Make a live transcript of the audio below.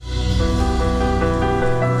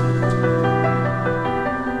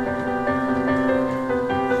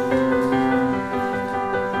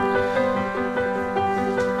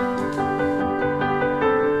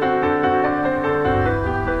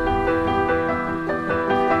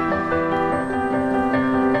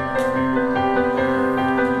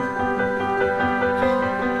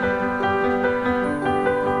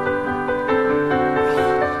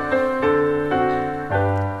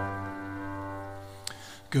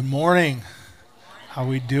Good morning. How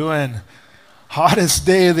we doing? Hottest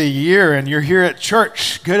day of the year, and you're here at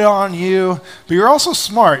church. Good on you. But you're also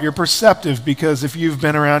smart. You're perceptive, because if you've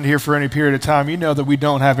been around here for any period of time, you know that we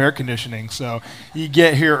don't have air conditioning. So you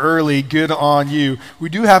get here early. Good on you. We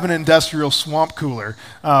do have an industrial swamp cooler,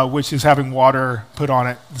 which is having water put on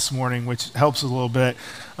it this morning, which helps a little bit.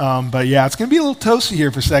 But yeah, it's going to be a little toasty here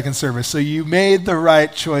for second service. So you made the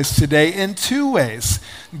right choice today in two ways.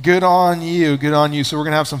 Good on you. Good on you. So we're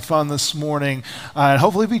going to have some fun this morning and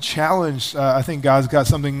hopefully be challenged. I think God's got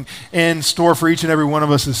something in store for each and every one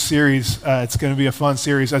of us this series. It's going to be a fun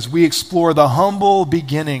series as we explore the humble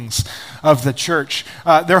beginnings of the church.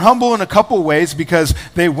 They're humble in a couple ways because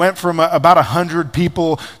they went from about 100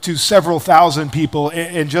 people to several thousand people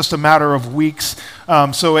in just a matter of weeks.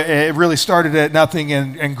 So it really started at nothing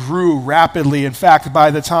and grew rapidly. In fact, by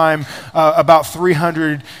the time about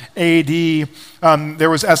 300 AD, there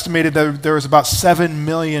was estimated that there was about 7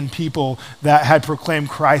 million people that had proclaimed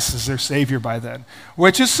Christ as their Savior by then,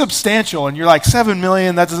 which is substantial. And you're like, 7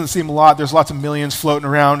 million, that doesn't seem a lot. There's lots of millions floating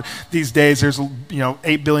around these days. There's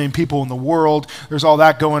 8 billion people in the world. There's all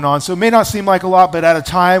that going on. So it may not seem like a lot, but at a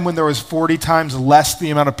time when there was 40 times less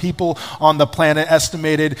the amount of people on the planet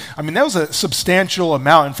estimated, that was a substantial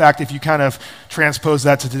amount. In fact, if you kind of transpose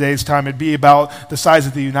that to today's time, it'd be about the size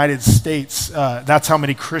of the United States. That's how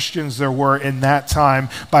many Christians there were in that time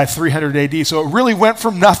by 300 AD. So it really went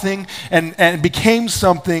from nothing and became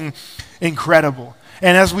something incredible.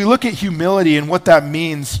 And as we look at humility and what that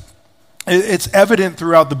means, it's evident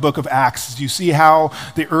throughout the book of Acts. You see how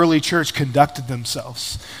the early church conducted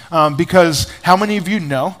themselves. Because how many of you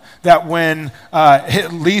know that when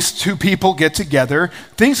at least two people get together,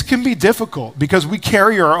 things can be difficult because we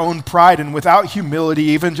carry our own pride, and without humility,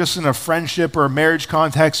 even just in a friendship or a marriage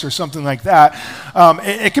context or something like that,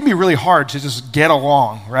 it can be really hard to just get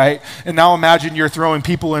along, right? And now imagine you're throwing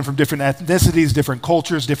people in from different ethnicities, different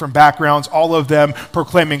cultures, different backgrounds, all of them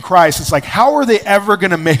proclaiming Christ. It's like, how are they ever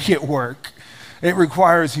going to make it work? It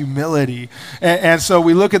requires humility. And so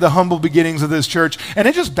we look at the humble beginnings of this church, and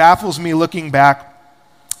it just baffles me looking back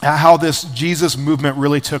at how this Jesus movement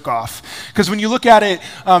really took off. Because when you look at it,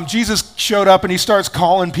 Jesus showed up and he starts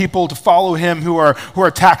calling people to follow him who are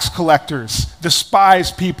tax collectors,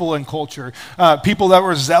 despised people in culture, people that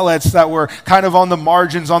were zealots, that were kind of on the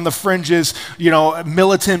margins, on the fringes,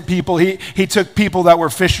 militant people. He took people that were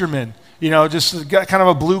fishermen, just got kind of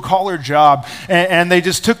a blue-collar job. And they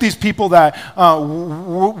just took these people that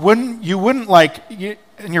you wouldn't like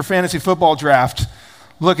in your fantasy football draft,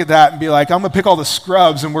 look at that and be like, I'm going to pick all the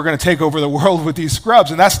scrubs and we're going to take over the world with these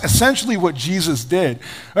scrubs. And that's essentially what Jesus did.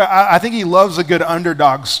 I think he loves a good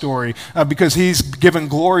underdog story because he's given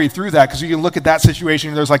glory through that. Because you can look at that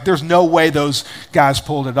situation and there's no way those guys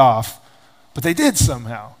pulled it off. But they did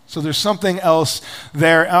somehow. So there's something else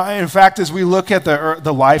there. In fact, as we look at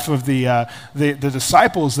the life of the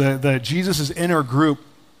disciples, the Jesus' inner group,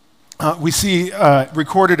 we see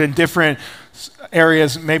recorded in different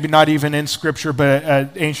areas, maybe not even in Scripture,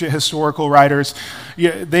 but ancient historical writers,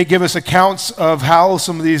 they give us accounts of how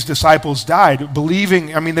some of these disciples died, believing,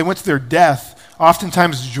 they went to their death,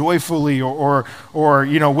 oftentimes joyfully or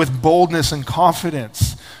with boldness and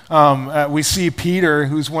confidence. We see Peter,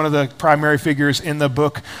 who's one of the primary figures in the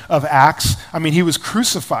book of Acts. He was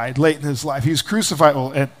crucified late in his life. He was crucified,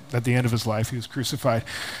 at the end of his life, he was crucified.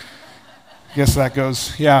 Guess that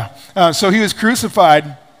goes, yeah. So he was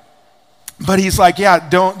crucified, but he's like, yeah,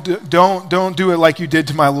 don't do it like you did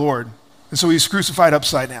to my Lord. And so he's crucified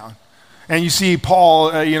upside down. And you see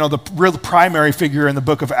Paul, the real primary figure in the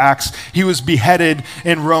book of Acts. He was beheaded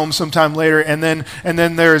in Rome sometime later, and then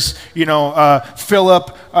there's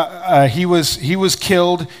Philip. He was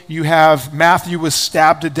killed. You have Matthew was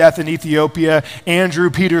stabbed to death in Ethiopia. Andrew,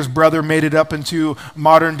 Peter's brother, made it up into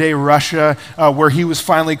modern day Russia, where he was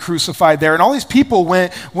finally crucified there. And all these people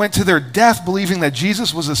went to their death believing that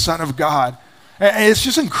Jesus was the Son of God. And it's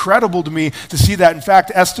just incredible to me to see that. In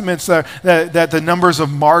fact, estimates that the numbers of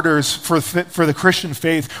martyrs for the Christian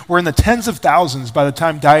faith were in the tens of thousands by the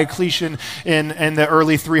time Diocletian in the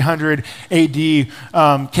early 300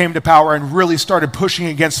 AD came to power and really started pushing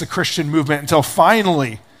against the Christian movement until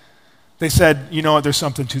finally they said, you know what, there's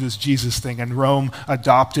something to this Jesus thing. And Rome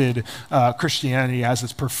adopted Christianity as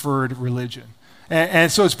its preferred religion.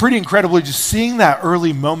 And so it's pretty incredible just seeing that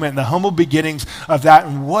early moment and the humble beginnings of that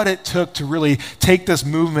and what it took to really take this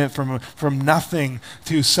movement from nothing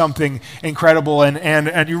to something incredible.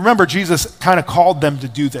 And you remember Jesus kind of called them to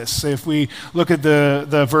do this. So if we look at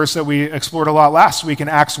the verse that we explored a lot last week in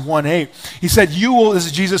Acts 1:8, he said, this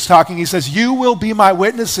is Jesus talking, he says, you will be my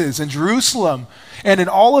witnesses in Jerusalem and in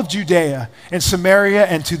all of Judea and Samaria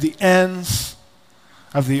and to the ends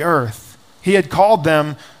of the earth. He had called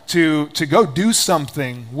them to go do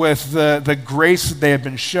something with the grace that they had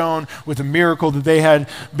been shown, with the miracle that they had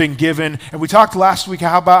been given. And we talked last week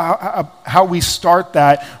about how we start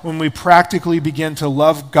that when we practically begin to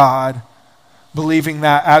love God, believing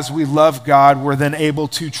that as we love God, we're then able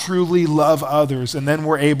to truly love others, and then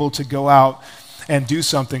we're able to go out and do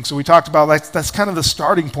something. So we talked about that's kind of the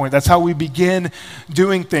starting point. That's how we begin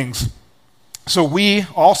doing things. So we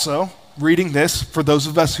also, reading this, for those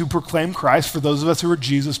of us who proclaim Christ, for those of us who are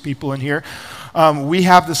Jesus people in here, we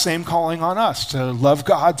have the same calling on us to love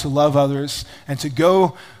God, to love others, and to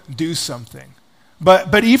go do something.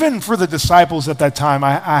 But even for the disciples at that time,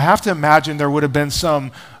 I have to imagine there would have been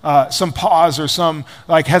some pause or some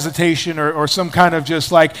like hesitation or some kind of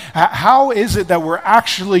just like, how is it that we're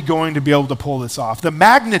actually going to be able to pull this off? The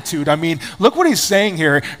magnitude, I mean, look what he's saying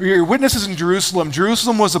here. Your witnesses in Jerusalem.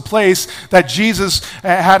 Jerusalem was a place that Jesus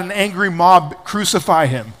had an angry mob crucify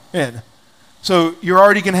him in. So you're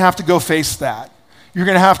already going to have to go face that. You're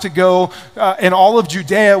going to have to go in all of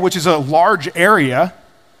Judea, which is a large area.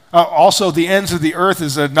 Also, the ends of the earth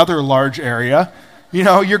is another large area. You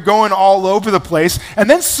know, you're going all over the place. And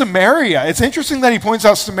then Samaria. It's interesting that he points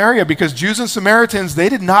out Samaria because Jews and Samaritans, they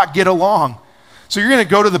did not get along. So you're going to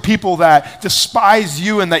go to the people that despise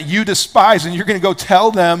you and that you despise, and you're going to go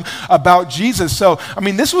tell them about Jesus. So, I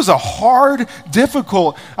mean, this was a hard,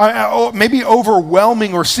 difficult, maybe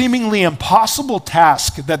overwhelming or seemingly impossible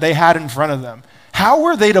task that they had in front of them. How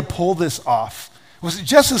were they to pull this off? Was it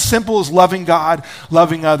just as simple as loving God,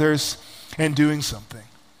 loving others, and doing something?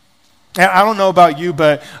 And I don't know about you,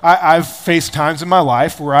 but I've faced times in my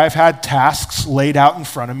life where I've had tasks laid out in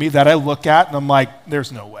front of me that I look at and I'm like,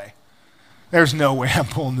 there's no way. There's no way I'm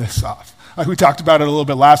pulling this off. Like we talked about it a little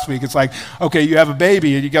bit last week. It's like, okay, you have a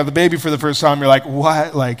baby and you got the baby for the first time. You're like,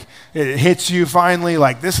 what? Like it hits you finally.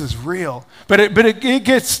 Like this is real. But it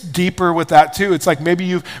gets deeper with that too. It's like maybe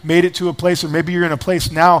you've made it to a place, or maybe you're in a place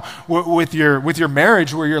now with your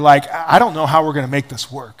marriage where you're like, I don't know how we're going to make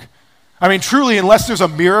this work. I mean, truly, unless there's a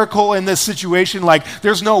miracle in this situation, like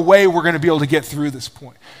there's no way we're going to be able to get through this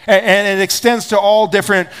point. And it extends to all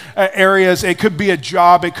different areas. It could be a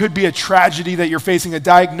job. It could be a tragedy that you're facing, a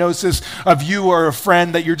diagnosis of you or a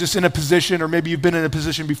friend that you're just in a position, or maybe you've been in a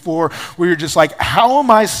position before where you're just like, how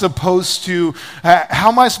am I supposed to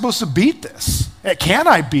beat this? Can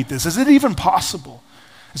I beat this? Is it even possible?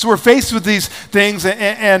 So we're faced with these things,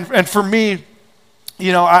 and for me,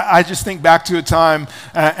 you know, I just think back to a time,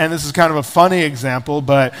 and this is kind of a funny example,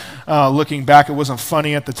 but looking back, it wasn't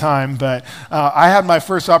funny at the time, but I had my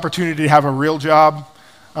first opportunity to have a real job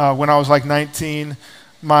when I was like 19.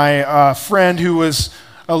 My friend, who was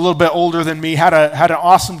a little bit older than me, had an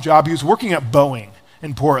awesome job. He was working at Boeing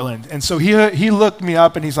in Portland, and so he looked me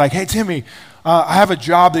up, and he's like, hey, Timmy, I have a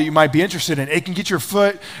job that you might be interested in. It can get your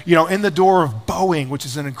foot, you know, in the door of Boeing, which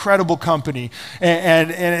is an incredible company,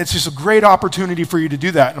 and it's just a great opportunity for you to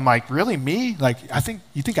do that. And I'm like, really, me? Like,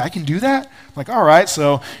 you think I can do that? I'm like, all right.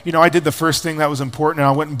 So, you know, I did the first thing that was important, and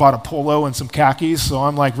I went and bought a polo and some khakis. So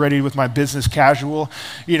I'm like ready with my business casual,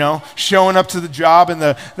 you know, showing up to the job. And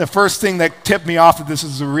the first thing that tipped me off that this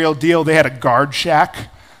is a real deal, they had a guard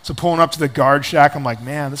shack. So pulling up to the guard shack, I'm like,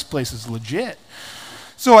 man, this place is legit.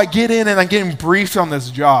 So I get in and I'm getting briefed on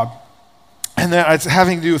this job. And then it's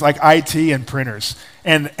having to do with like IT and printers.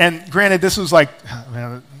 And granted, this was like,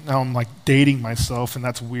 man, now I'm like dating myself, and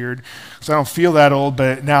that's weird because I don't feel that old,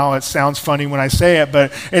 but now it sounds funny when I say it.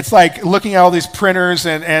 But it's like looking at all these printers,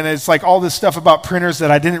 and it's like all this stuff about printers that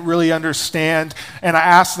I didn't really understand. And I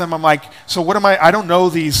asked them, I'm like, so what am I don't know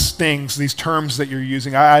these things, these terms that you're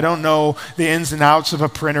using. I don't know the ins and outs of a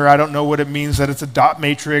printer. I don't know what it means that it's a dot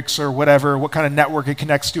matrix or whatever, what kind of network it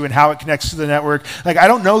connects to and how it connects to the network. Like, I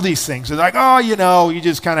don't know these things. And they're like, oh, you know, you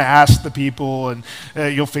just kind of ask the people and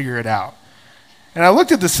you'll figure it out. And I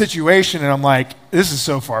looked at the situation and I'm like, this is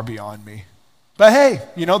so far beyond me. But hey,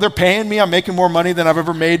 you know, they're paying me. I'm making more money than I've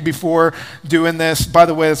ever made before doing this. By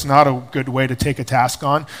the way, that's not a good way to take a task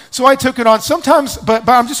on. So I took it on sometimes, but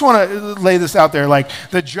I just want to lay this out there. Like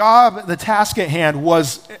the task at hand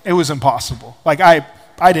was impossible. Like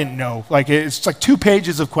I didn't know. Like it's like 2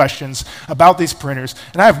 pages of questions about these printers,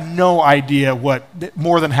 and I have no idea what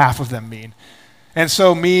more than half of them mean. And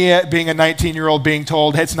so me, being a 19-year-old, being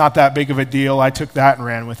told, hey, it's not that big of a deal, I took that and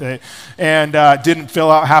ran with it. And didn't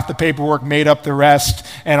fill out half the paperwork, made up the rest.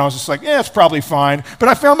 And I was just like, yeah, it's probably fine. But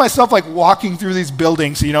I found myself like walking through these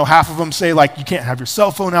buildings. You know, half of them say like, you can't have your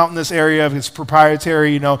cell phone out in this area. It's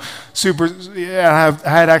proprietary, you know, super. Yeah, I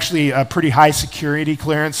had actually a pretty high security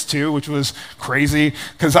clearance too, which was crazy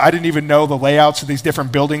because I didn't even know the layouts of these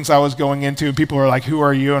different buildings I was going into. And people were like, who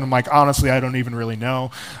are you? And I'm like, honestly, I don't even really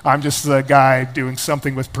know. I'm just the guy doing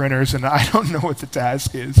something with printers, and I don't know what the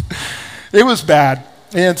task is. It was bad.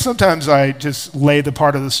 And sometimes I just lay the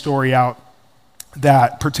part of the story out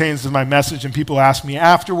that pertains to my message, and people ask me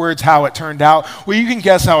afterwards how it turned out. Well, you can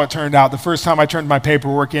guess how it turned out. The first time I turned my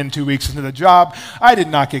paperwork in 2 weeks into the job, I did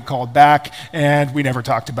not get called back, and we never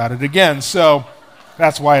talked about it again. So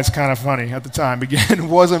that's why it's kind of funny at the time. Again, it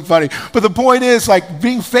wasn't funny. But the point is, like,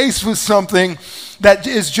 being faced with something that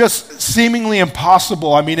is just seemingly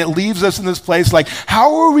impossible. I mean, it leaves us in this place like,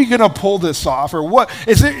 how are we going to pull this off? Or what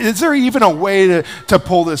is there even a way to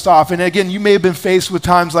pull this off? And again, you may have been faced with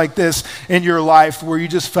times like this in your life where you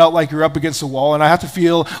just felt like you're up against a wall. And I have to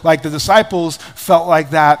feel like the disciples felt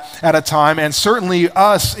like that at a time. And certainly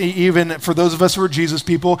us, even for those of us who are Jesus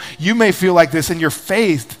people, you may feel like this in your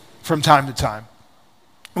faith from time to time.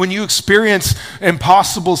 When you experience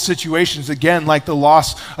impossible situations, again, like the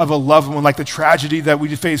loss of a loved one, like the tragedy that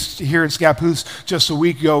we faced here in Scappoose just a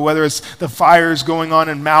week ago, whether it's the fires going on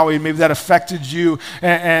in Maui, maybe that affected you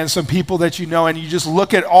and some people that you know, and you just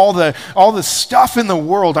look at all the stuff in the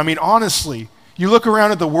world. I mean, honestly, you look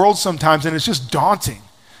around at the world sometimes and it's just daunting.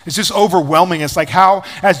 It's just overwhelming. It's like, how,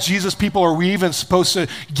 as Jesus people, are we even supposed to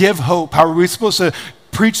give hope? How are we supposed to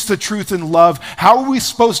preach the truth in love? How are we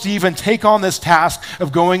supposed to even take on this task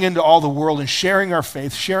of going into all the world and sharing our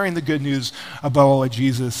faith, sharing the good news about all that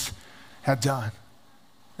Jesus had done?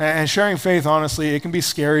 And sharing faith, honestly, it can be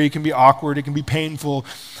scary, it can be awkward, it can be painful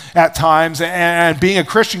at times, and being a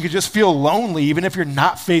Christian can just feel lonely even if you're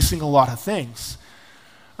not facing a lot of things.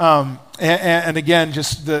 And again,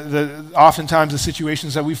 just oftentimes the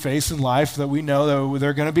situations that we face in life that we know that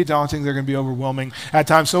they're going to be daunting, they're going to be overwhelming at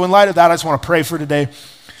times. So in light of that, I just want to pray for today.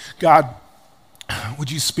 God, would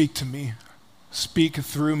you speak to me? Speak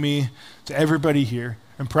through me to everybody here.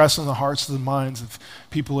 Impress on the hearts and the minds of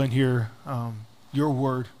people in here your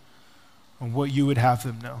word and what you would have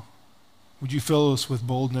them know. Would you fill us with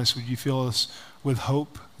boldness? Would you fill us with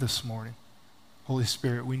hope this morning? Holy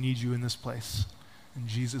Spirit, we need you in this place. In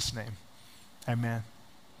Jesus' name, amen.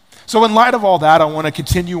 So in light of all that, I want to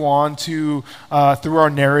continue on to through our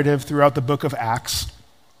narrative throughout the book of Acts.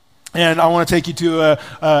 And I want to take you to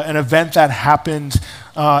an event that happened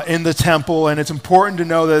in the temple. And it's important to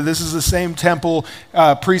know that this is the same temple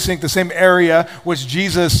precinct, the same area which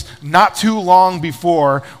Jesus, not too long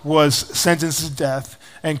before, was sentenced to death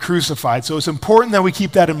and crucified. So it's important that we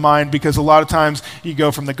keep that in mind, because a lot of times you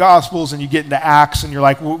go from the Gospels and you get into Acts and you're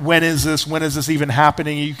like, when is this even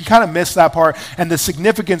happening? You can kind of miss that part and the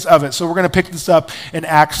significance of it. So we're going to pick this up in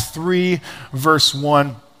Acts 3, verse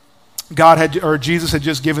 1. Jesus had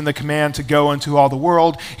just given the command to go into all the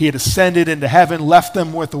world. He had ascended into heaven, left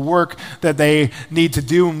them with the work that they need to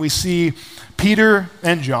do. And we see Peter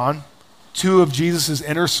and John, two of Jesus'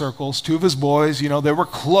 inner circles, two of his boys, they were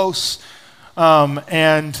close.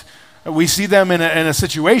 And we see them in a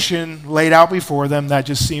situation laid out before them that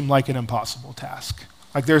just seemed like an impossible task.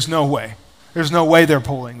 Like there's no way they're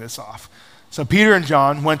pulling this off. So Peter and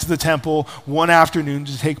John went to the temple one afternoon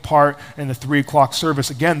to take part in the 3:00 service.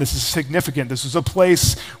 Again, this is significant. This was a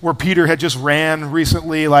place where Peter had just ran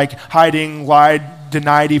recently, like hiding, lied,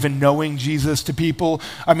 denied even knowing Jesus to people.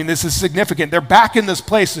 I mean, this is significant. They're back in this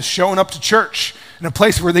place, they're showing up to church, in a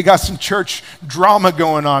place where they got some church drama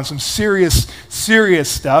going on, some serious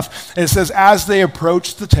stuff. And it says, as they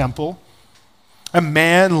approached the temple, a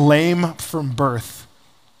man lame from birth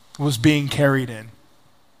was being carried in.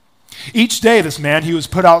 Each day, this man, he was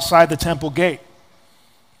put outside the temple gate,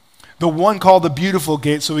 the one called the Beautiful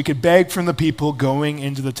Gate, so he could beg from the people going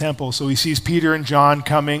into the temple. So he sees Peter and John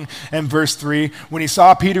coming, and verse 3, when he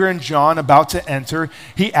saw Peter and John about to enter,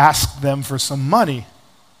 he asked them for some money.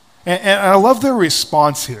 And I love their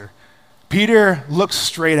response here. Peter looked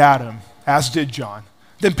straight at him, as did John.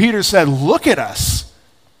 Then Peter said, "Look at us."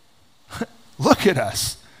 Look at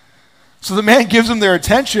us. So the man gives them their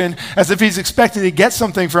attention as if he's expecting to get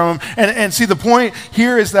something from them. And see, the point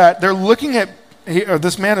here is that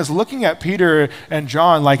this man is looking at Peter and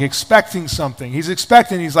John like expecting something.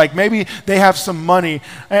 He's like, maybe they have some money.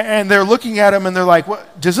 And they're looking at him and they're like,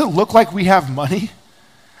 "What? Does it look like we have money?"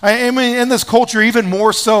 I mean, in this culture, even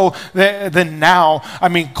more so than now, I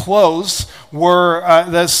mean, clothes were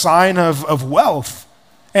the sign of wealth.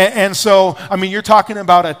 And so, I mean, you're talking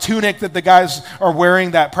about a tunic that the guys are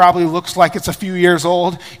wearing that probably looks like it's a few years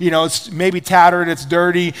old. It's maybe tattered, it's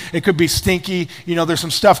dirty, it could be stinky. There's some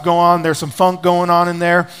stuff going on, there's some funk going on in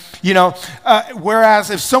there. Whereas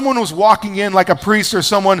if someone was walking in like a priest or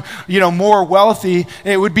someone, more wealthy,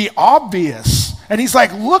 it would be obvious. And he's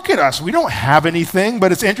like, "Look at us, we don't have anything."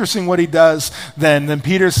 But it's interesting what he does then. Then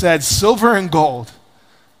Peter said, "Silver and gold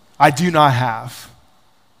I do not have.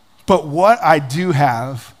 But what I do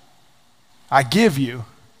have, I give you,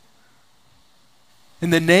 in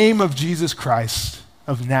the name of Jesus Christ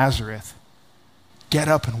of Nazareth, get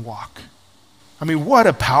up and walk. I mean, what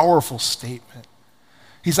a powerful statement.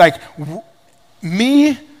 He's like,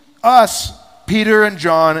 me, us, Peter and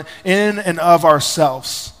John, in and of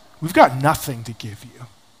ourselves, we've got nothing to give you.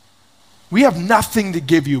 We have nothing to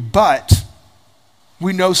give you, but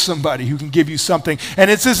we know somebody who can give you something. And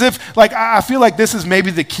it's as if, like, I feel like this is maybe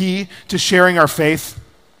the key to sharing our faith.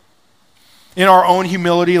 In our own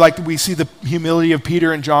humility, like we see the humility of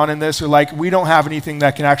Peter and John in this, or like we don't have anything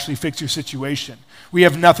that can actually fix your situation. We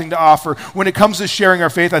have nothing to offer. When it comes to sharing our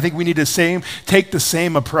faith, I think we need to take the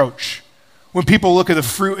same approach. When people look at the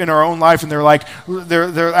fruit in our own life and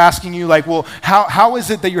they're asking you like, well, how is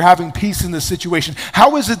it that you're having peace in this situation?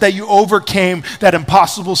 How is it that you overcame that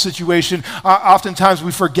impossible situation? Oftentimes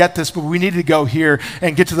we forget this, but we need to go here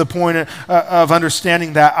and get to the point of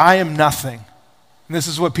understanding that I am nothing. And this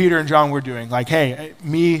is what Peter and John were doing. Like, hey,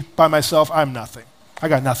 me by myself, I'm nothing. I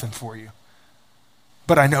got nothing for you.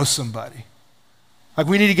 But I know somebody. Like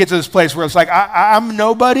we need to get to this place where it's like, I'm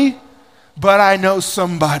nobody, but I know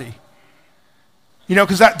somebody. You know,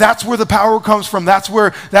 because that's where the power comes from. That's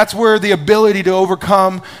where the ability to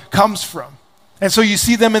overcome comes from. And so you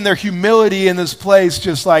see them in their humility in this place,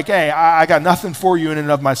 just like, hey, I got nothing for you in and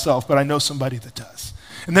of myself, but I know somebody that does.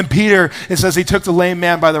 And then Peter, it says he took the lame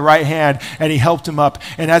man by the right hand and he helped him up.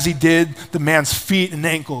 And as he did, the man's feet and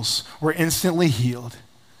ankles were instantly healed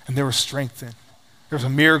and they were strengthened. There was a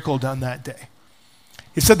miracle done that day.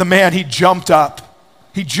 It said the man, he jumped up.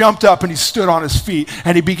 He jumped up and he stood on his feet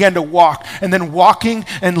and he began to walk. And then walking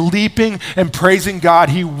and leaping and praising God,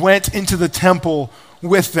 he went into the temple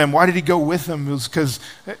with them. Why did he go with them? It was because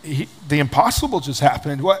the impossible just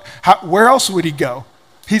happened. Where else would he go?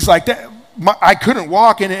 He's like, I couldn't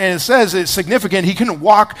walk, and it says it's significant. He couldn't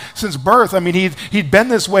walk since birth. I mean, he'd been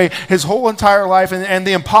this way his whole entire life, and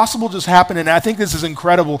the impossible just happened. And I think this is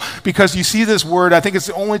incredible because you see this word, I think it's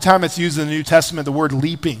the only time it's used in the New Testament, the word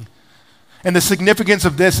leaping. And the significance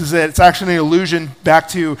of this is that it's actually an allusion back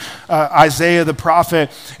to Isaiah the prophet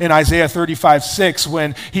in Isaiah 35:6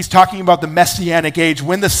 when he's talking about the Messianic age,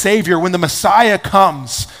 when the Savior, when the Messiah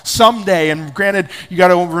comes someday. And granted, you got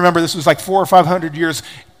to remember this was like 400 or 500 years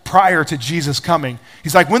prior to Jesus coming.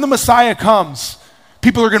 He's like, when the Messiah comes,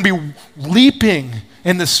 people are going to be leaping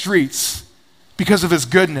in the streets because of his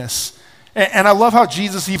goodness. And I love how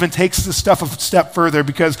Jesus even takes this stuff a step further,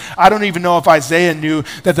 because I don't even know if Isaiah knew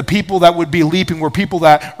that the people that would be leaping were people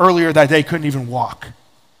that earlier that day couldn't even walk.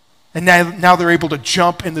 And now they're able to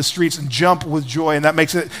jump in the streets and jump with joy. And that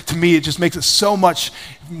makes it, to me, it just makes it so much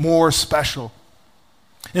more special.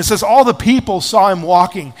 And it says all the people saw him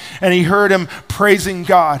walking and he heard him praising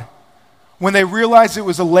God. When they realized it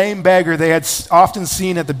was a lame beggar they had often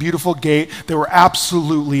seen at the beautiful gate, they were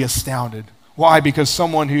absolutely astounded. Why? Because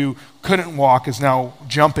someone who couldn't walk is now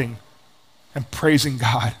jumping and praising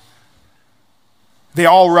God. They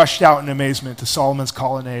all rushed out in amazement to Solomon's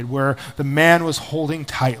colonnade, where the man was holding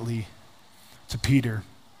tightly to Peter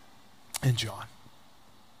and John.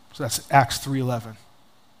 So that's Acts 3:11.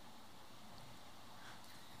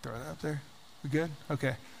 Throw that up there. We good?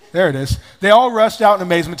 Okay. There it is. They all rushed out in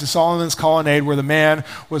amazement to Solomon's colonnade, where the man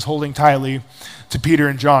was holding tightly to Peter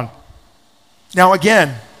and John. Now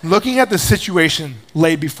again, looking at the situation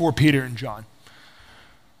laid before Peter and John,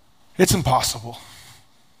 it's impossible.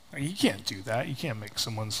 You can't do that. You can't make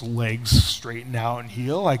someone's legs straighten out and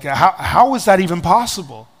heal. Like, how is that even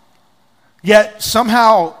possible? Yet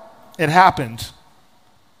somehow it happened.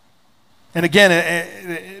 And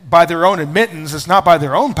again, by their own admittance, it's not by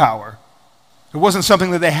their own power. It wasn't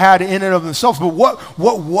something that they had in and of themselves. But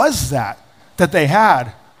what was that they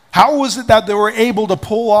had? How was it that they were able to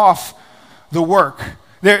pull off the work?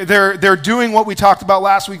 They're doing what we talked about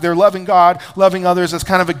last week. They're loving God, loving others. That's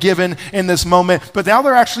kind of a given in this moment. But now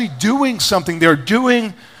they're actually doing something. They're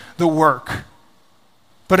doing the work.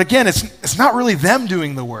 But again, it's not really them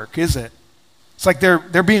doing the work, is it? It's like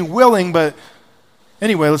they're being willing, but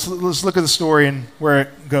anyway, let's look at the story and where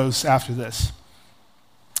it goes after this.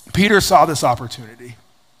 Peter saw this opportunity,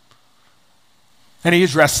 and he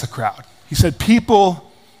addressed the crowd. He said,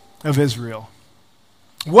 "People of Israel,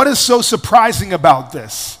 what is so surprising about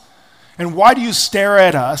this? And why do you stare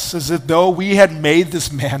at us as if though we had made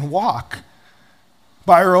this man walk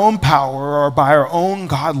by our own power or by our own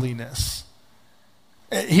godliness?"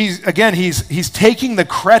 He's taking the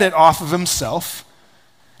credit off of himself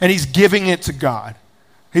and he's giving it to God.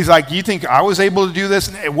 He's like, you think I was able to do this?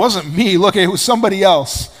 And it wasn't me. Look, it was somebody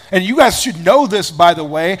else. And you guys should know this, by the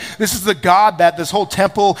way. This is the God that this whole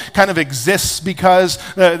temple kind of exists because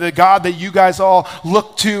the God that you guys all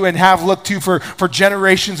look to and have looked to for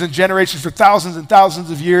generations and generations, for thousands and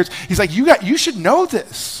thousands of years. He's like, you should know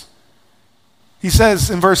this. He says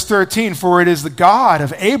in verse 13, for it is the God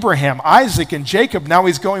of Abraham, Isaac, and Jacob. Now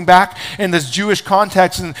he's going back in this Jewish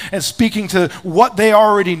context and speaking to what they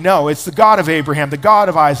already know. It's the God of Abraham, the God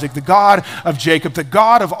of Isaac, the God of Jacob, the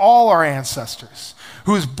God of all our ancestors,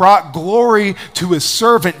 who has brought glory to his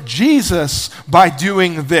servant Jesus by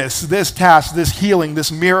doing this task, this healing,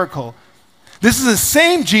 this miracle. This is the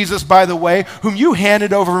same Jesus, by the way, whom you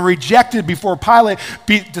handed over and rejected before Pilate,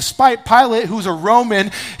 despite Pilate, who's a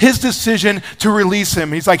Roman, his decision to release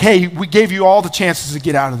him. He's like, hey, we gave you all the chances to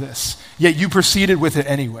get out of this, yet you proceeded with it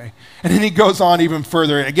anyway. And then he goes on even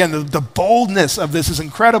further. Again, the boldness of this is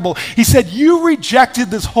incredible. He said, you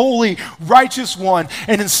rejected this holy, righteous one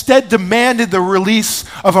and instead demanded the release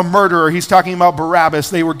of a murderer. He's talking about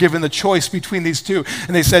Barabbas. They were given the choice between these two.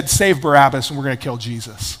 And they said, save Barabbas and we're going to kill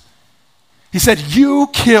Jesus. He said, you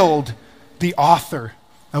killed the author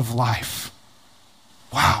of life.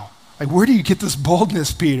 Wow. Like, where do you get this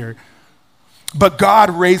boldness, Peter? But God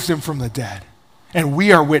raised him from the dead. And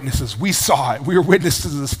we are witnesses. We saw it. We are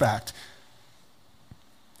witnesses to this fact.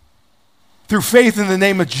 Through faith in the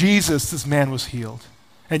name of Jesus, this man was healed.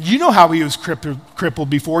 And you know how he was crippled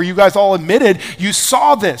before. You guys all admitted you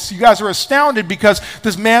saw this. You guys were astounded because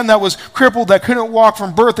this man that was crippled, that couldn't walk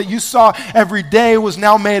from birth, that you saw every day, was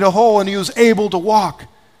now made whole and he was able to walk.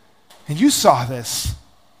 And you saw this.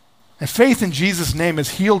 And faith in Jesus' name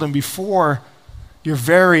has healed him before your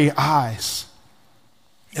very eyes.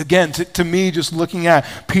 Again, to me, just looking at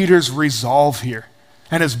Peter's resolve here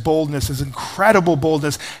and his boldness, his incredible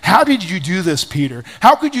boldness. How did you do this, Peter?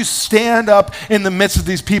 How could you stand up in the midst of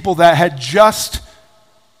these people that had just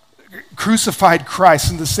crucified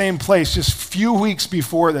Christ in the same place just a few weeks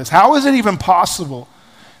before this? How is it even possible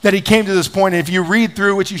that he came to this point? And if you read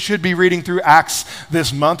through, which you should be reading through Acts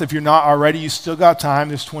this month, if you're not already, you still got time.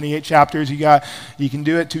 There's 28 chapters. You can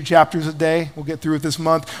do it 2 chapters a day. We'll get through it this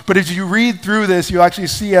month. But if you read through this, you'll actually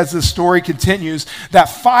see as the story continues that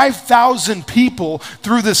 5,000 people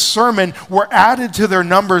through this sermon were added to their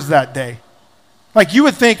numbers that day. Like, you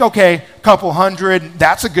would think, okay, a couple hundred,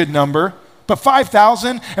 that's a good number. But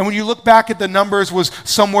 5,000, and when you look back at the numbers, was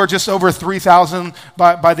somewhere just over 3,000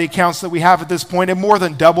 by the accounts that we have at this point. It more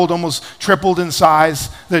than doubled, almost tripled in size,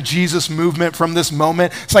 the Jesus movement from this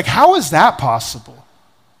moment. It's like, how is that possible?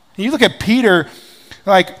 And you look at Peter,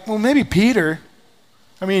 like, well, maybe Peter.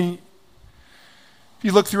 I mean, if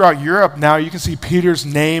you look throughout Europe now, you can see Peter's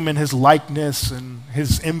name and his likeness and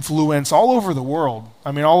his influence all over the world.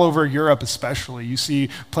 I mean, all over Europe especially. You see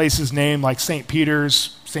places named like St.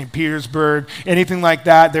 Peter's, St. Petersburg, anything like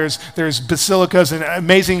that. There's basilicas and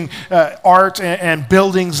amazing art and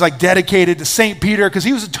buildings like dedicated to St. Peter because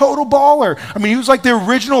he was a total baller. I mean, he was like the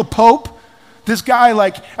original pope. This guy,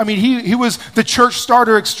 he was the church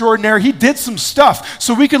starter extraordinaire. He did some stuff.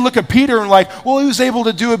 So we could look at Peter and well, he was able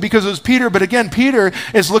to do it because it was Peter. But again, Peter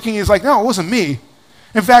is looking, he's like, no, it wasn't me.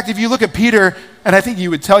 In fact, if you look at Peter, and I think he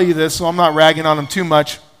would tell you this, so I'm not ragging on him too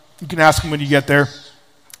much. You can ask him when you get there.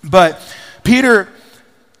 But Peter,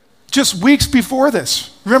 just weeks before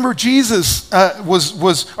this, remember Jesus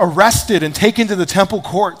was arrested and taken to the temple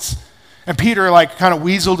courts. And Peter kind of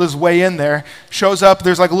weaseled his way in there, shows up,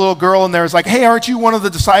 there's a little girl in there, is like, hey, aren't you one of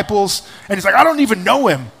the disciples? And he's like, I don't even know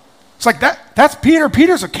him. It's like, that's Peter.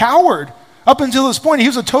 Peter's a coward. Up until this point, he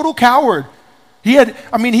was a total coward. He had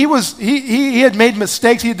made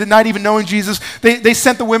mistakes. He denied even knowing Jesus. They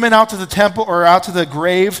sent the women out to the temple or out to the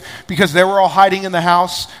grave because they were all hiding in the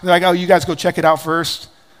house. They're like, oh, you guys go check it out first.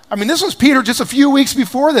 I mean, this was Peter just a few weeks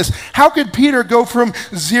before this. How could Peter go from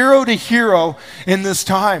zero to hero in this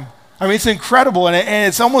time? I mean, it's incredible, and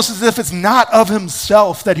it's almost as if it's not of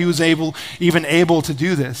himself that he was able to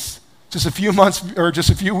do this. Just a few months or just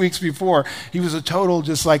a few weeks before, he was a total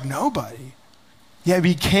just like nobody. Yeah, he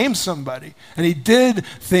became somebody, and he did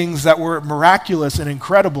things that were miraculous and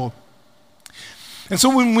incredible. And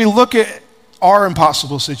so when we look at our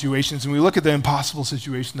impossible situations, and we look at the impossible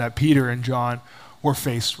situation that Peter and John were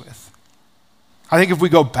faced with, I think if we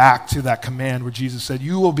go back to that command where Jesus said,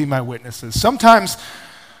 you will be my witnesses. Sometimes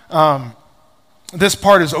this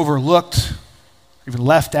part is overlooked, even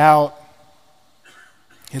left out.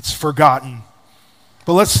 It's forgotten.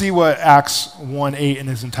 But let's see what Acts 1:8 in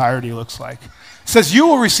its entirety looks like. It says, you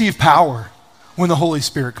will receive power when the Holy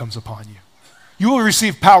Spirit comes upon you. You will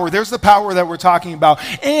receive power. There's the power that we're talking about.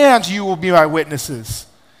 And you will be my witnesses,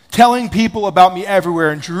 telling people about me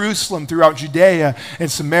everywhere in Jerusalem, throughout Judea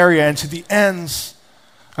and Samaria, and to the ends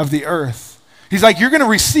of the earth. He's like, you're going to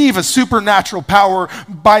receive a supernatural power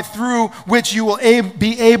through which you will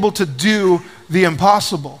be able to do the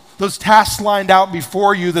impossible. Those tasks lined out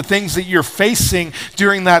before you, the things that you're facing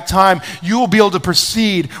during that time, you will be able to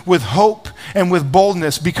proceed with hope and with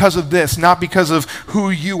boldness because of this, not because of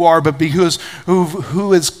who you are, but because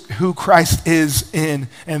who Christ is in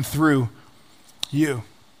and through you.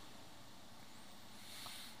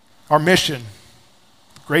 Our mission,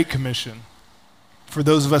 Great Commission, for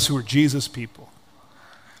those of us who are Jesus people,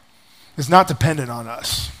 is not dependent on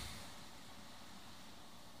us.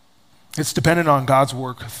 It's dependent on God's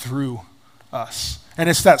work through us. And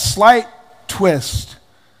it's that slight twist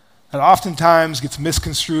that oftentimes gets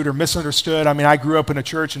misconstrued or misunderstood. I mean, I grew up in a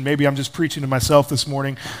church, and maybe I'm just preaching to myself this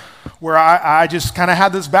morning, where I just kind of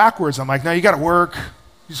had this backwards. I'm like, no, you got to work.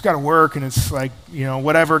 You just got to work, and it's like,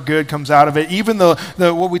 whatever good comes out of it. Even the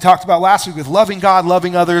what we talked about last week with loving God,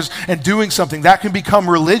 loving others, and doing something, that can become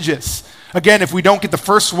religious. Again, if we don't get the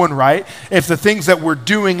first one right, if the things that we're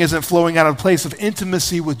doing isn't flowing out of a place of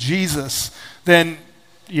intimacy with Jesus, then,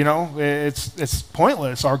 it's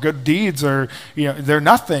pointless. Our good deeds are, they're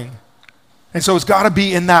nothing. And so it's got to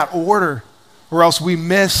be in that order, or else we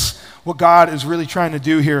miss what God is really trying to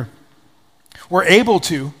do here. We're able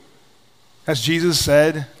to, as Jesus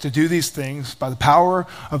said, to do these things by the power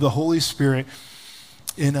of the Holy Spirit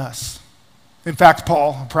in us. In fact,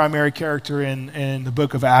 Paul, a primary character in the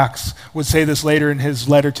book of Acts, would say this later in his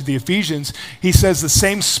letter to the Ephesians. He says the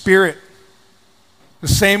same Spirit, the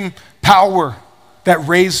same power that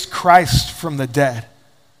raised Christ from the dead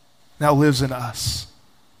now lives in us.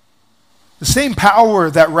 The same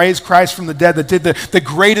power that raised Christ from the dead, that did the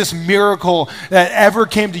greatest miracle that ever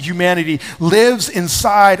came to humanity, lives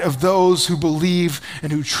inside of those who believe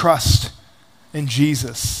and who trust in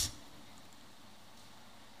Jesus.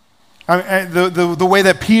 The way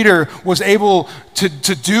that Peter was able to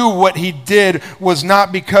do what he did was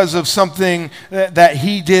not because of something that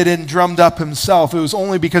he did and drummed up himself. It was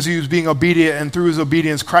only because he was being obedient, and through his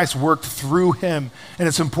obedience, Christ worked through him. And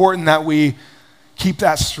it's important that we keep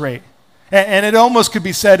that straight. And it almost could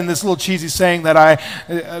be said in this little cheesy saying that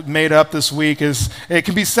I made up this week, it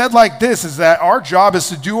can be said like this, is that our job is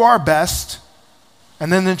to do our best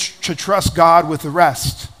and then to trust God with the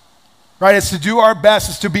rest. Right? It's to do our best.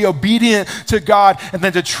 It's to be obedient to God and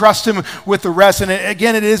then to trust him with the rest. And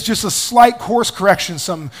again, it is just a slight course correction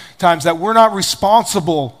sometimes that we're not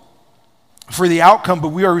responsible for the outcome, but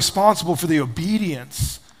we are responsible for the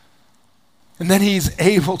obedience. And then he's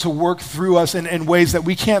able to work through us in ways that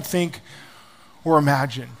we can't think or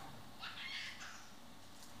imagine.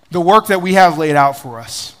 The work that we have laid out for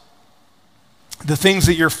us, the things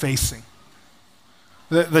that you're facing,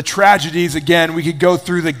 the tragedies, again, we could go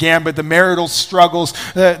through the gambit, the marital struggles,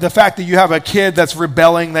 the fact that you have a kid that's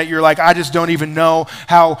rebelling, that you're like, I just don't even know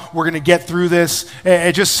how we're going to get through this.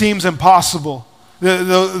 It just seems impossible.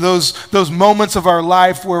 Those moments of our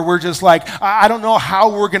life where we're just like, I don't know how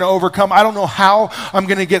we're going to overcome. I don't know how I'm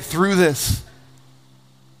going to get through this.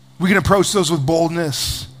 We can approach those with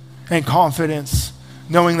boldness and confidence,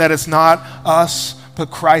 knowing that it's not us,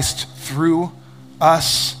 but Christ through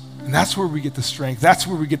us. And that's where we get the strength. That's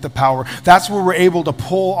where we get the power. That's where we're able to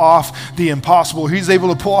pull off the impossible. He's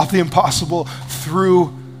able to pull off the impossible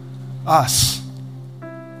through us.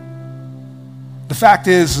 The fact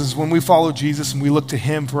is when we follow Jesus and we look to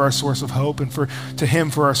him for our source of hope and to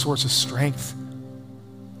him for our source of strength,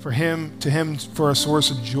 to him for our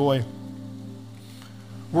source of joy,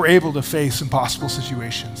 we're able to face impossible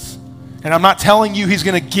situations. And I'm not telling you he's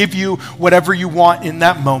going to give you whatever you want in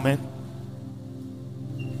that moment,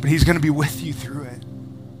 but he's going to be with you through it.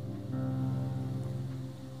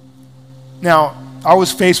 Now, I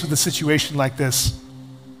was faced with a situation like this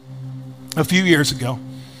a few years ago.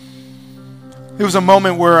 It was a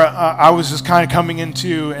moment where I was just kind of coming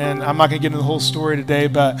into, and I'm not going to get into the whole story today,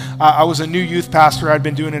 but I was a new youth pastor. I'd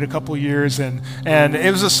been doing it a couple years, and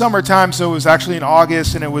it was the summertime, so it was actually in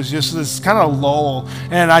August, and it was just this kind of lull.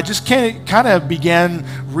 And I just kind of began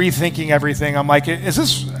rethinking everything. I'm like, is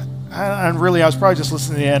this... And really, I was probably just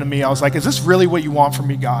listening to the enemy. I was like, is this really what you want from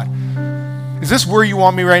me, God? Is this where you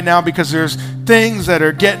want me right now? Because there's things that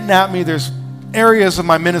are getting at me. There's areas of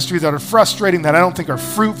my ministry that are frustrating, that I don't think are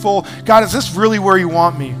fruitful. God, is this really where you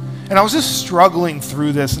want me? And I was just struggling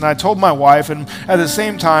through this. And I told my wife, and at the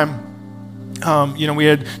same time, we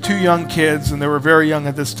had 2 young kids, and they were very young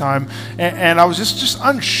at this time. And I was just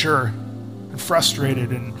unsure and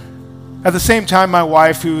frustrated. And at the same time, my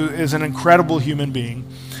wife, who is an incredible human being,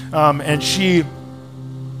 and she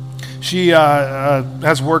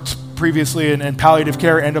has worked previously in palliative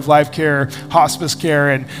care, end-of-life care, hospice care,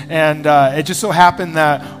 and it just so happened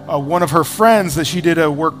that one of her friends that she did a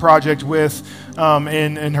work project with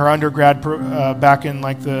in her undergrad back in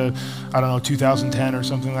like the, 2010 or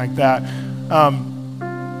something like that,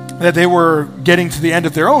 that they were getting to the end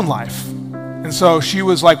of their own life. And so she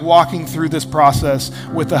was like walking through this process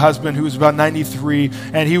with the husband who was about 93,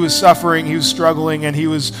 and he was suffering, he was struggling, and he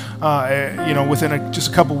was, within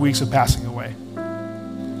just a couple weeks of passing away.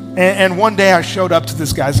 And one day I showed up to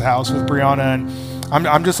this guy's house with Brianna, and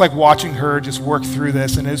I'm just like watching her just work through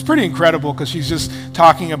this, and it's pretty incredible because she's just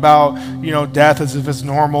talking about, death as if it's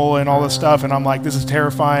normal and all this stuff, and I'm like, this is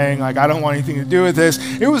terrifying, like I don't want anything to do with this.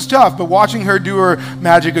 It was tough, but watching her do her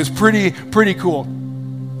magic is pretty cool.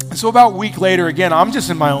 And so about a week later, again, I'm just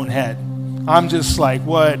in my own head. I'm just like,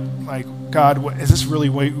 God, is this really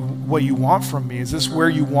what you want from me? Is this where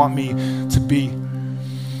you want me to be?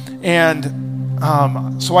 And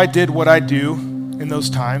so I did what I do in those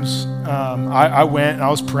times. I went and I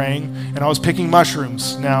was praying and I was picking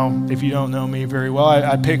mushrooms. Now, if you don't know me very well,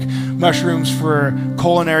 I pick mushrooms for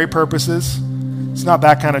culinary purposes. It's not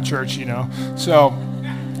that kind of church, So,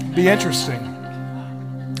 be interesting.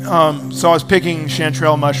 So I was picking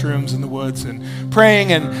chanterelle mushrooms in the woods and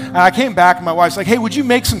praying, and I came back and my wife's like, hey, would you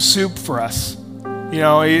make some soup for us?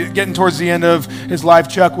 Getting towards the end of his life,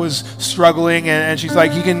 Chuck was struggling, and she's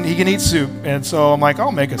like, he can eat soup. And so I'm like,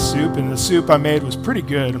 I'll make a soup, and the soup I made was pretty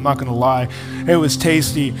good, I'm not going to lie. It was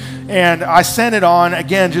tasty. And I sent it on,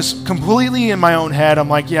 again, just completely in my own head. I'm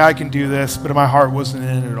like, yeah, I can do this, but my heart wasn't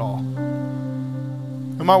in it at all.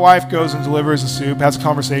 And my wife goes and delivers the soup, has a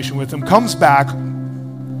conversation with him, comes back,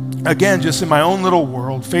 again, just in my own little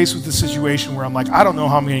world, faced with the situation where I'm like, I don't know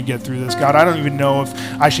how I'm going to get through this, God. I don't even know if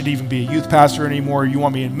I should even be a youth pastor anymore. You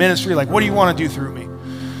want me in ministry? Like, what do you want to do through me?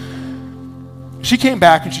 She came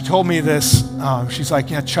back and she told me this. She's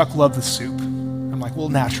like, yeah, Chuck loved the soup. I'm like, well,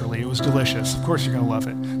 naturally, it was delicious. Of course you're going to love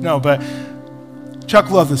it. No, but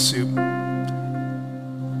Chuck loved the soup.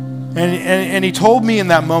 And he told me in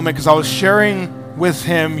that moment, because I was sharing with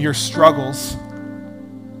him your struggles,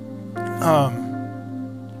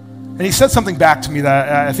 and he said something back to me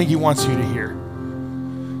that I think he wants you to hear.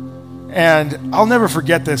 And I'll never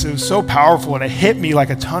forget this. It was so powerful, and it hit me like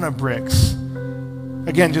a ton of bricks.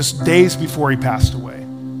 Again, just days before he passed away.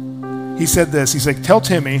 He said this. He's like, tell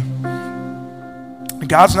Timmy,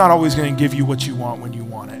 God's not always going to give you what you want when you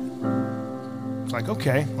want it. It's like,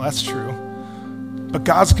 okay, well, that's true. But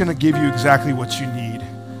God's going to give you exactly what you need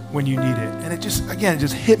when you need it. And it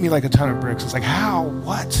just hit me like a ton of bricks. It's like, how?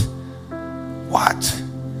 What?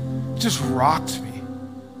 Just rocked me.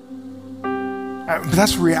 But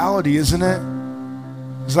that's reality, isn't it?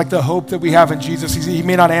 It's like the hope that we have in Jesus. He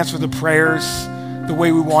may not answer the prayers the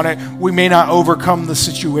way we want it. We may not overcome the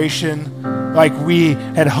situation like we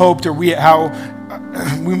had hoped, or we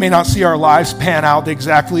may not see our lives pan out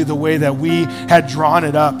exactly the way that we had drawn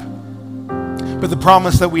it up. But the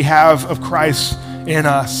promise that we have of Christ in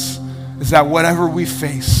us is that whatever we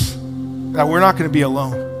face, that we're not going to be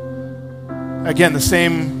alone. Again, the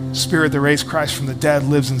same Spirit that raised Christ from the dead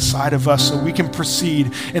lives inside of us, so we can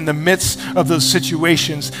proceed in the midst of those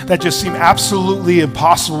situations that just seem absolutely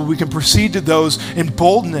impossible. We can proceed to those in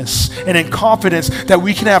boldness and in confidence, that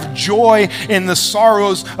we can have joy in the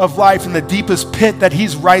sorrows of life, in the deepest pit, that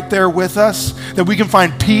He's right there with us, that we can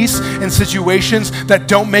find peace in situations that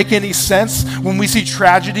don't make any sense. When we see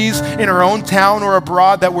tragedies in our own town or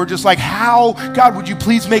abroad, that we're just like, how? God, would you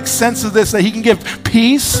please make sense of this? That He can give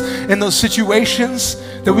peace in those situations,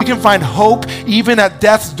 that we can find hope even at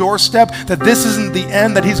death's doorstep, that this isn't the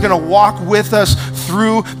end, that He's going to walk with us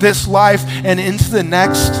through this life and into the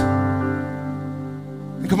next.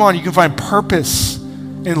 And come on, you can find purpose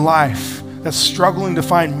in life that's struggling to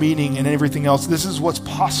find meaning in everything else. This is what's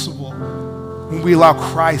possible when we allow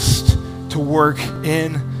Christ to work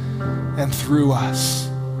in and through us.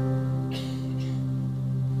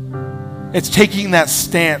 It's taking that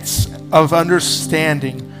stance of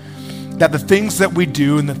understanding that the things that we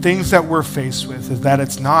do and the things that we're faced with is that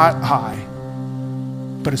it's not I,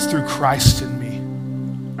 but it's through Christ in me.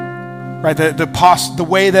 Right? The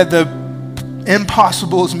way that the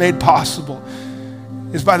impossible is made possible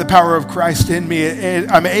is by the power of Christ in me.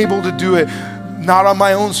 I'm able to do it not on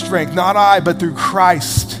my own strength, not I, but through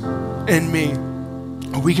Christ in me.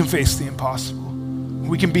 We can face the impossible.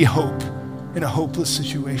 We can be hope in a hopeless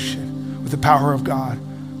situation with the power of God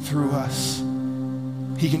through us.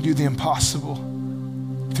 He can do the impossible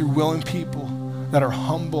through willing people that are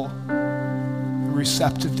humble and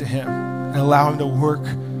receptive to Him, and allow Him to work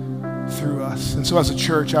through us. And so as a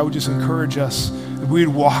church, I would just encourage us that we'd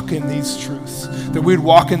walk in these truths, that we'd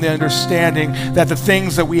walk in the understanding that the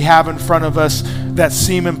things that we have in front of us that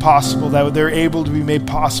seem impossible, that they're able to be made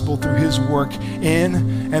possible through his work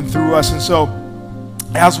in and through us. And so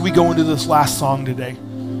as we go into this last song today,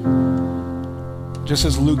 just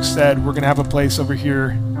as Luke said, we're going to have a place over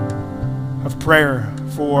here of prayer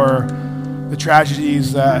for the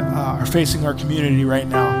tragedies that are facing our community right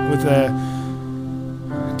now with the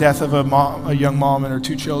death of a young mom and her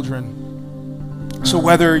 2 children. So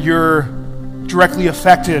whether you're directly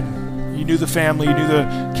affected, you knew the family, you knew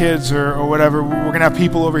the kids or whatever, we're going to have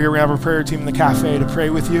people over here. We're going to have a prayer team in the cafe to pray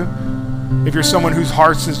with you. If you're someone whose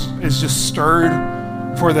heart is just stirred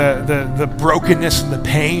for the brokenness and the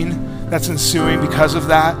pain that's ensuing because of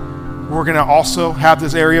that, we're going to also have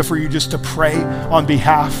this area for you just to pray on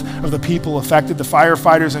behalf of the people affected, the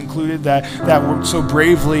firefighters included, that were so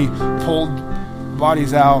bravely pulled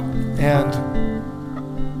bodies out. And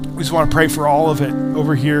we just want to pray for all of it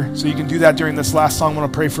over here. So you can do that during this last song. I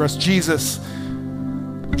want to pray for us. Jesus,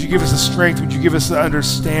 would you give us the strength? Would you give us the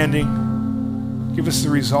understanding? Give us the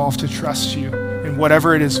resolve to trust you in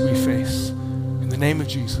whatever it is we face. In the name of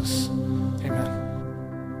Jesus.